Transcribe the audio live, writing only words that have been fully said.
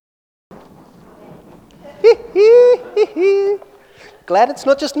Glad it's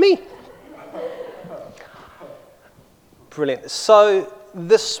not just me. Brilliant. So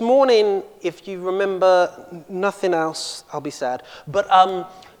this morning, if you remember nothing else, I'll be sad. But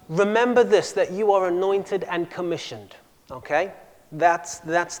remember this, that you are anointed and commissioned. Okay? That's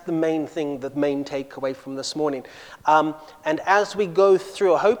the main thing, the main takeaway from this morning. And as we go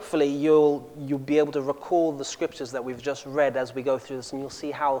through, hopefully you'll be able to recall the scriptures that we've just read as we go through this, and you'll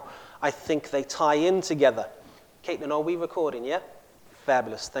see how I think they tie in together. Caitlin, are we recording, yeah?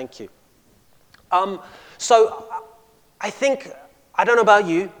 Fabulous, thank you. So I think, I don't know about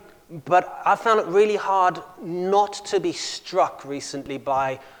you, but I found it really hard not to be struck recently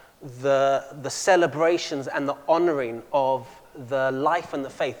by the celebrations and the honoring of the life and the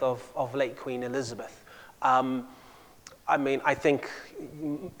faith of late Queen Elizabeth. I mean, I think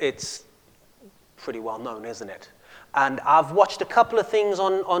it's pretty well known, isn't it? And I've watched a couple of things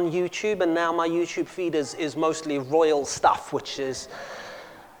on YouTube, and now my YouTube feed is mostly royal stuff, which is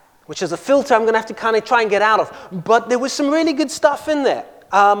a filter I'm going to have to kind of try and get out of. But there was some really good stuff in there.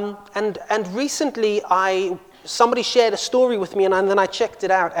 And recently somebody shared a story with me, and then I checked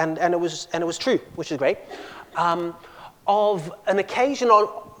it out, and it was true, which is great. Of an occasion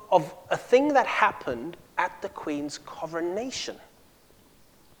of a thing that happened at the Queen's coronation.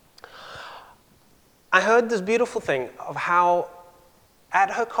 I heard this beautiful thing of how at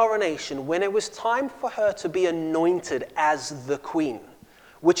her coronation, when it was time for her to be anointed as the Queen,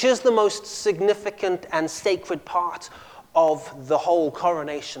 which is the most significant and sacred part of the whole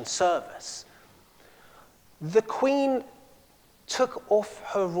coronation service, the Queen took off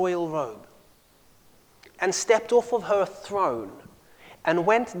her royal robe and stepped off of her throne and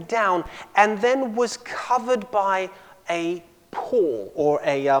went down, and then was covered by a pall or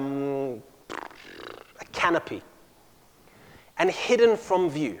a canopy and hidden from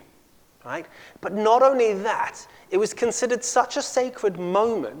view, right? But not only that, it was considered such a sacred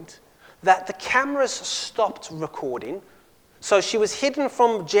moment that the cameras stopped recording. So she was hidden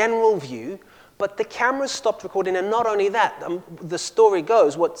from general view, but the cameras stopped recording, and not only that, the story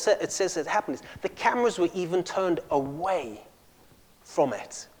goes, it says it happened is, the cameras were even turned away from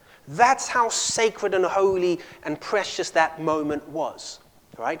it. That's how sacred and holy and precious that moment was,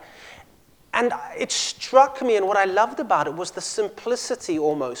 right? And it struck me, and what I loved about it was the simplicity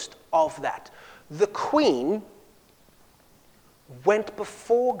almost of that. The Queen went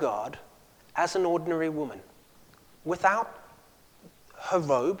before God as an ordinary woman, without her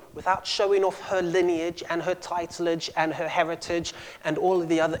robe, without showing off her lineage and her titleage and her heritage and all of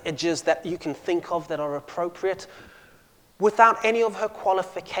the other edges that you can think of that are appropriate, without any of her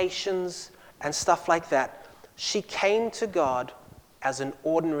qualifications and stuff like that. She came to God as an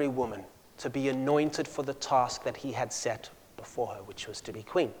ordinary woman to be anointed for the task that he had set before her, which was to be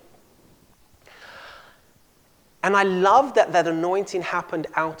queen. And I love that anointing happened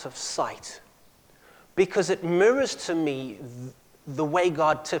out of sight, because it mirrors to me the way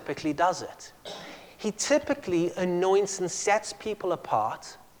God typically does it. He typically anoints and sets people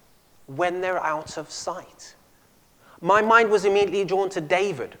apart when they're out of sight. My mind was immediately drawn to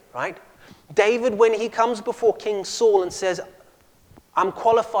David, right? David, when he comes before King Saul and says, I'm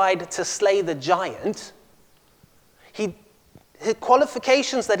qualified to slay the giant, his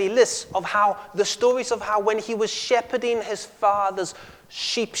qualifications that he lists of how, the stories of how when he was shepherding his father's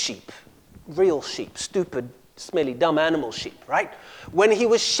sheep, real sheep, stupid, smelly, dumb animal sheep, right? When he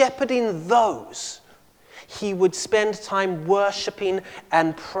was shepherding those, he would spend time worshiping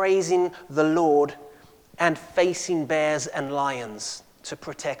and praising the Lord and facing bears and lions to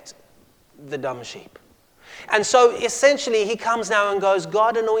protect the dumb sheep. And so essentially he comes now and goes,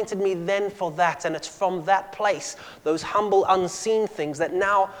 God anointed me then for that, and it's from that place, those humble unseen things, that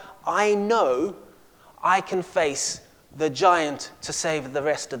now I know I can face the giant to save the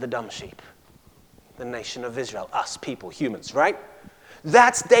rest of the dumb sheep. The nation of Israel, us people, humans, right?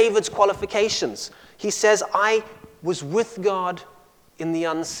 That's David's qualifications. He says, I was with God in the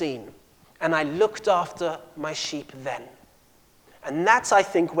unseen, and I looked after my sheep then. And that's, I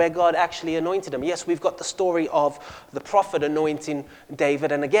think, where God actually anointed him. Yes, we've got the story of the prophet anointing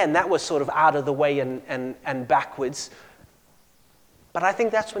David, and again, that was sort of out of the way and backwards. But I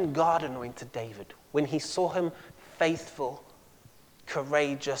think that's when God anointed David, when he saw him faithful,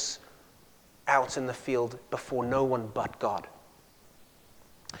 courageous, out in the field before no one but God.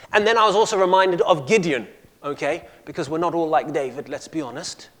 And then I was also reminded of Gideon, okay? Because we're not all like David, let's be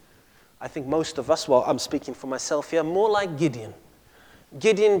honest. I think most of us, well, I'm speaking for myself here, more like Gideon.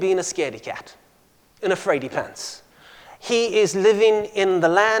 Gideon being a scaredy cat, an afraidy pants. He is living in the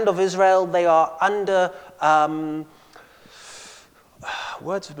land of Israel. They are under,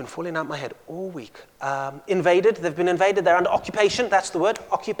 Words have been falling out my head all week. Invaded. They've been invaded. They're under occupation. That's the word,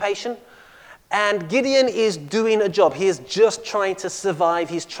 occupation. And Gideon is doing a job. He is just trying to survive.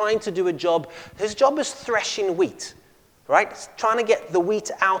 He's trying to do a job. His job is threshing wheat, right? He's trying to get the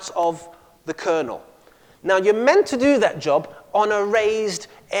wheat out of the kernel. Now, you're meant to do that job on a raised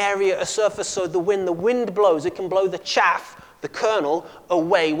area, a surface, so when the wind blows, it can blow the chaff, the kernel,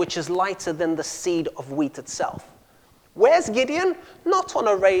 away, which is lighter than the seed of wheat itself. Where's Gideon? Not on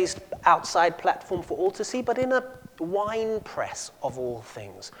a raised outside platform for all to see, but in a wine press of all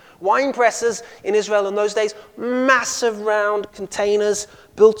things. Wine presses in Israel in those days, massive round containers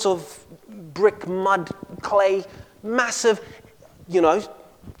built of brick, mud, clay, massive,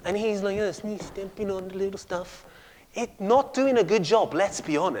 and he's like this, and he's stamping on the little stuff. Not doing a good job, let's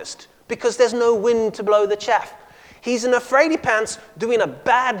be honest, because there's no wind to blow the chaff. He's in a fraidy pants doing a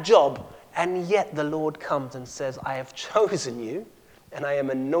bad job, and yet the Lord comes and says, I have chosen you, and I am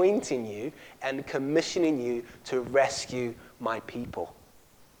anointing you and commissioning you to rescue my people.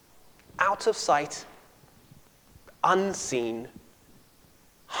 Out of sight, unseen,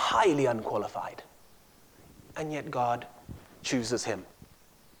 highly unqualified. And yet God chooses him.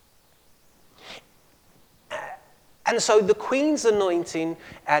 And so the Queen's anointing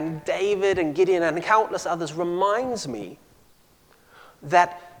and David and Gideon and countless others reminds me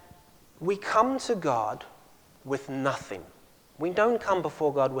that we come to God with nothing. We don't come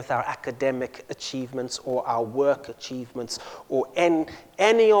before God with our academic achievements or our work achievements or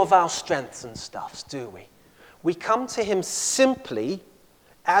any of our strengths and stuffs, do we? We come to him simply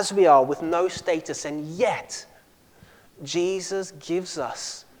as we are with no status, and yet Jesus gives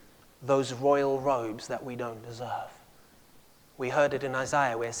us those royal robes that we don't deserve. We heard it in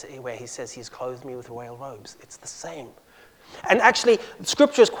Isaiah where he says he's clothed me with royal robes. It's the same. And actually,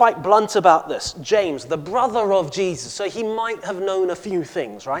 Scripture is quite blunt about this. James, the brother of Jesus, so he might have known a few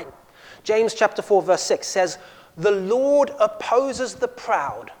things, right? James chapter 4, verse 6 says, the Lord opposes the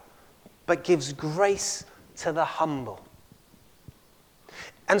proud, but gives grace to the humble.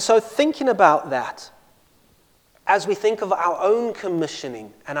 And so thinking about that, as we think of our own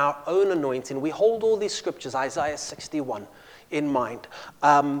commissioning and our own anointing, we hold all these scriptures, Isaiah 61, in mind.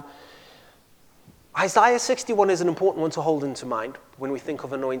 Isaiah 61 is an important one to hold into mind when we think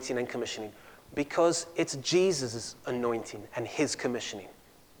of anointing and commissioning, because it's Jesus' anointing and his commissioning.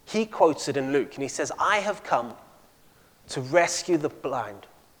 He quotes it in Luke, and he says, I have come to rescue the blind,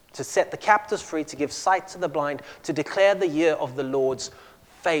 to set the captives free, to give sight to the blind, to declare the year of the Lord's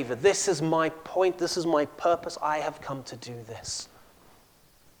favor. This is my point. This is my purpose. I have come to do this.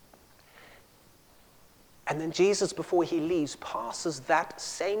 And then Jesus, before he leaves, passes that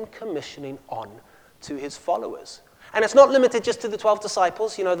same commissioning on to his followers. And it's not limited just to the 12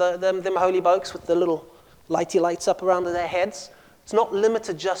 disciples, them holy folks with the little lighty lights up around their heads. It's not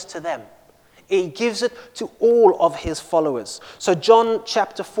limited just to them. He gives it to all of his followers. So John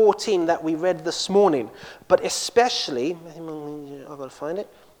chapter 14 that we read this morning, but especially, I've got to find it,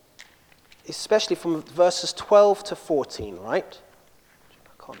 especially from verses 12 to 14, right?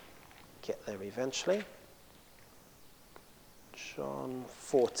 I can't get there eventually. John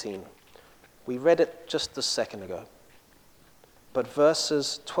 14. We read it just a second ago. But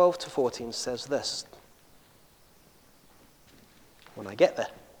verses 12 to 14 says this. When I get there.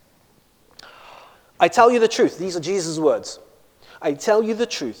 I tell you the truth. These are Jesus' words. I tell you the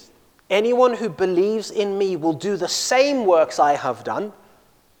truth. Anyone who believes in me will do the same works I have done,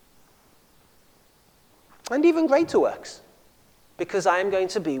 and even greater works, because I am going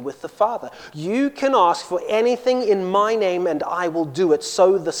to be with the Father. You can ask for anything in my name, and I will do it,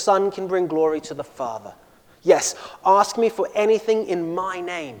 so the Son can bring glory to the Father. Yes, ask me for anything in my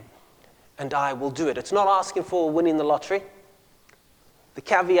name, and I will do it. It's not asking for winning the lottery. The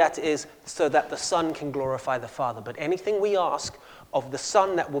caveat is so that the Son can glorify the Father. But anything we ask of the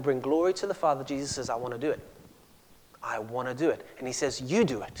Son that will bring glory to the Father, Jesus says, I want to do it. I want to do it. And he says, you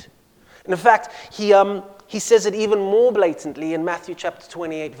do it. And in fact, he says it even more blatantly in Matthew chapter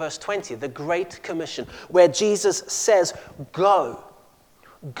 28, verse 20, the Great Commission, where Jesus says, go.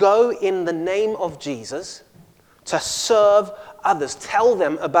 Go in the name of Jesus to serve others. Tell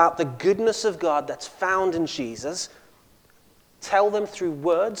them about the goodness of God that's found in Jesus. Tell them through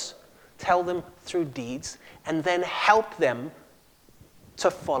words, tell them through deeds, and then help them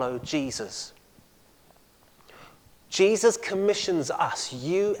to follow Jesus. Jesus commissions us,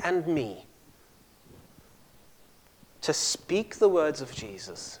 you and me, to speak the words of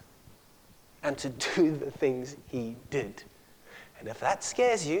Jesus and to do the things he did. And if that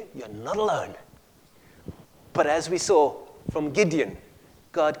scares you, you're not alone. But as we saw from Gideon,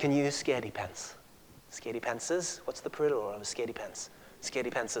 God can use scaredy pants. Scaredy pantsers, what's the plural of a scaredy pants?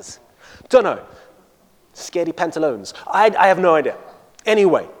 Scaredy pantsers. Don't know. Scaredy pantalones. I have no idea.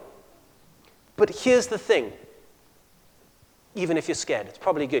 Anyway. But here's the thing. Even if you're scared, it's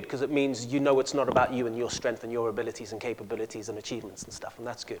probably good because it means you know it's not about you and your strength and your abilities and capabilities and achievements and stuff, and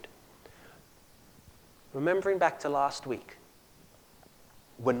that's good. Remembering back to last week,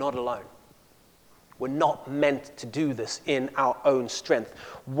 we're not alone. We're not meant to do this in our own strength.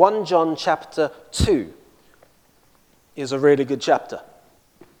 1 John chapter 2 is a really good chapter.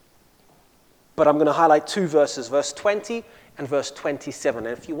 But I'm going to highlight 2 verses, verse 20 and verse 27.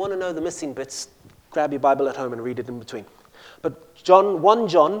 And if you want to know the missing bits, grab your Bible at home and read it in between. But 1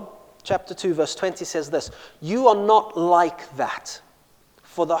 John chapter 2 verse 20 says this, "You are not like that,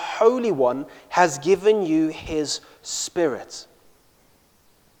 for the Holy One has given you his Spirit."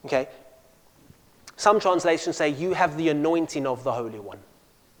 Okay? Some translations say, "You have the anointing of the Holy One."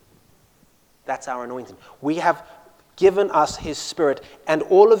 That's our anointing. We have given us his Spirit, and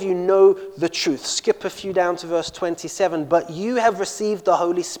all of you know the truth. Skip a few down to verse 27. "But you have received the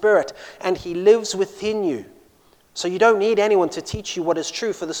Holy Spirit, and he lives within you. So you don't need anyone to teach you what is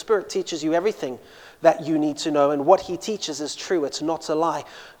true, for the Spirit teaches you everything that you need to know, and what he teaches is true. It's not a lie.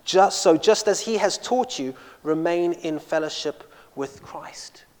 Just as he has taught you, remain in fellowship with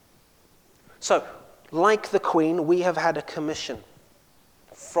Christ." So, like the Queen, we have had a commission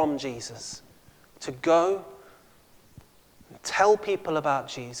from Jesus to go and tell people about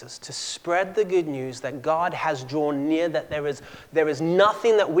Jesus, to spread the good news that God has drawn near, that there is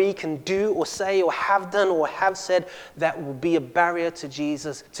nothing that we can do or say or have done or have said that will be a barrier to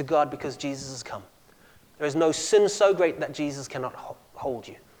Jesus, to God, because Jesus has come. There is no sin so great that Jesus cannot hold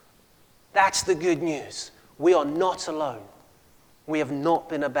you. That's the good news. We are not alone. We have not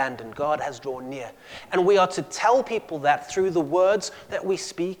been abandoned. God has drawn near. And we are to tell people that through the words that we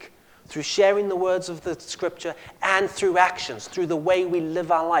speak, through sharing the words of the Scripture, and through actions, through the way we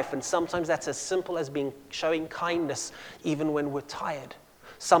live our life. And sometimes that's as simple as showing kindness even when we're tired.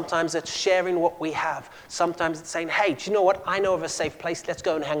 Sometimes it's sharing what we have. Sometimes it's saying, "Hey, do you know what? I know of a safe place. Let's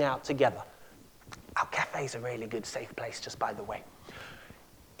go and hang out together." Our cafe is a really good safe place, just by the way.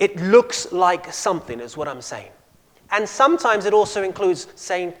 It looks like something, is what I'm saying. And sometimes it also includes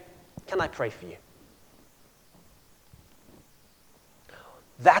saying, "Can I pray for you?"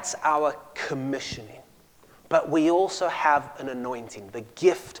 That's our commissioning. But we also have an anointing, the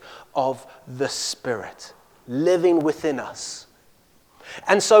gift of the Spirit living within us.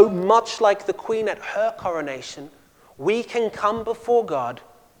 And so much like the Queen at her coronation, we can come before God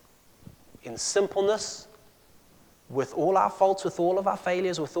in simpleness, with all our faults, with all of our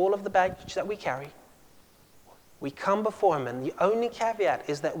failures, with all of the baggage that we carry. We come before him, and the only caveat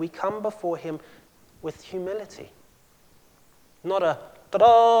is that we come before him with humility. Not a,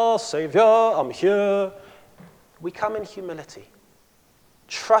 "Ta-da, Savior, I'm here." We come in humility,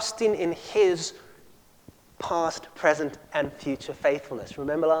 trusting in his past, present, and future faithfulness.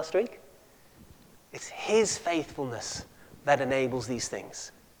 Remember last week? It's his faithfulness that enables these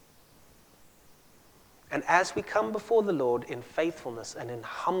things. And as we come before the Lord in faithfulness and in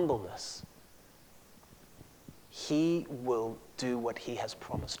humbleness, he will do what he has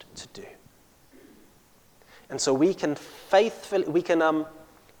promised to do. And so we can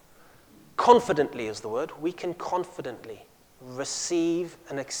confidently is the word, we can confidently receive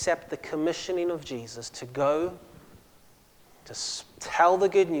and accept the commissioning of Jesus to go, to tell the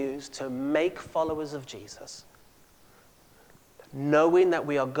good news, to make followers of Jesus, knowing that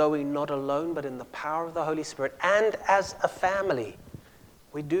we are going not alone, but in the power of the Holy Spirit. And as a family,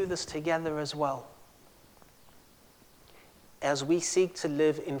 we do this together as well. As we seek to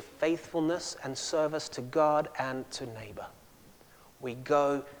live in faithfulness and service to God and to neighbor, we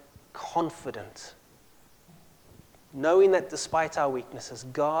go confident, knowing that despite our weaknesses,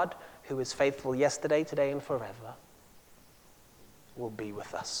 God, who is faithful yesterday, today, and forever, will be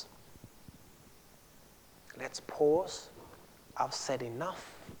with us. Let's pause. I've said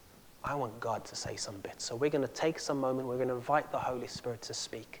enough. I want God to say some bits. So we're going to take some moment. We're going to invite the Holy Spirit to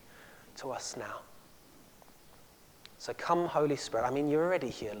speak to us now. So come, Holy Spirit. I mean, you're already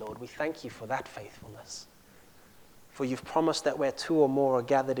here, Lord. We thank you for that faithfulness. For you've promised that where 2 or more are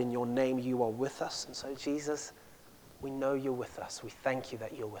gathered in your name, you are with us. And so, Jesus, we know you're with us. We thank you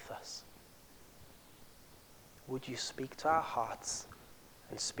that you're with us. Would you speak to our hearts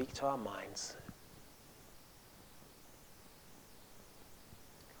and speak to our minds?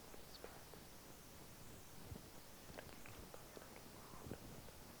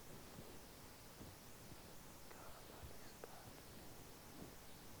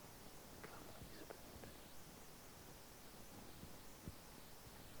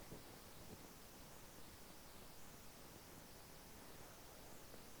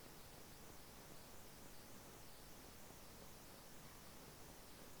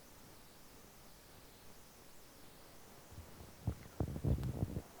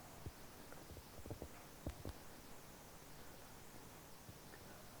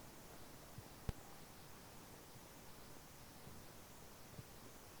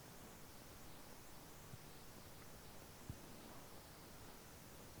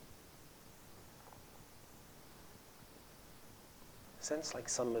 sense like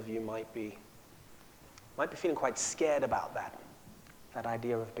some of you might be feeling quite scared about that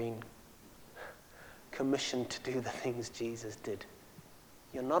idea of being commissioned to do the things Jesus did.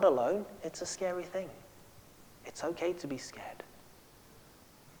 You're not alone. It's a scary thing. It's okay to be scared.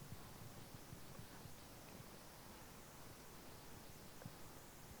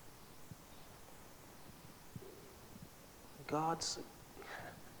 God's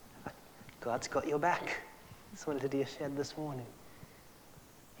got your back. That's what Lydia shared this morning.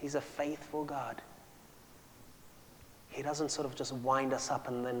 He's a faithful God. He doesn't sort of just wind us up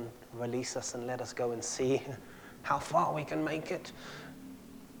and then release us and let us go and see how far we can make it.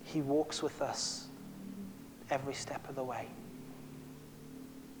 He walks with us every step of the way.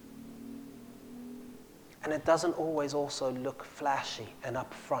 And it doesn't always also look flashy and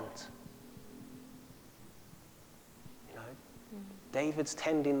upfront. You know, David's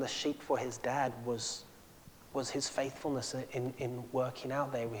tending the sheep for his dad was his faithfulness in working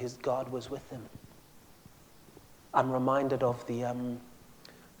out there. His God was with him. I'm reminded of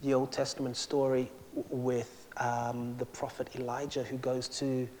the Old Testament story with the prophet Elijah, who goes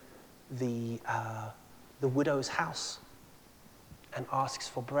to the widow's house and asks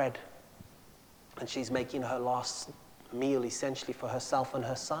for bread. And she's making her last meal essentially for herself and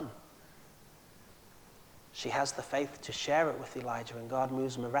her son. She has the faith to share it with Elijah, and God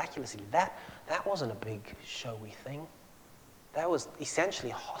moves miraculously. That wasn't a big showy thing. That was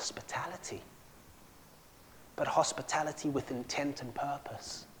essentially hospitality. But hospitality with intent and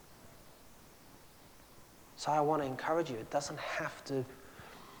purpose. So I want to encourage you, it doesn't have to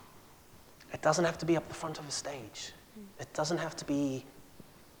be up the front of a stage. It doesn't have to be,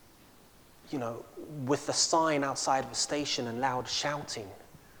 you know, with the sign outside of a station and loud shouting.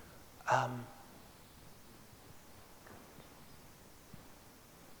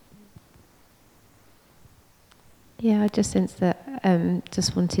 Yeah, I just sense that,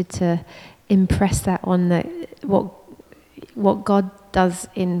 just wanted to impress that on that what God does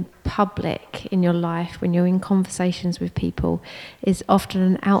in public in your life when you're in conversations with people is often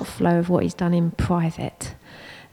an outflow of what he's done in private.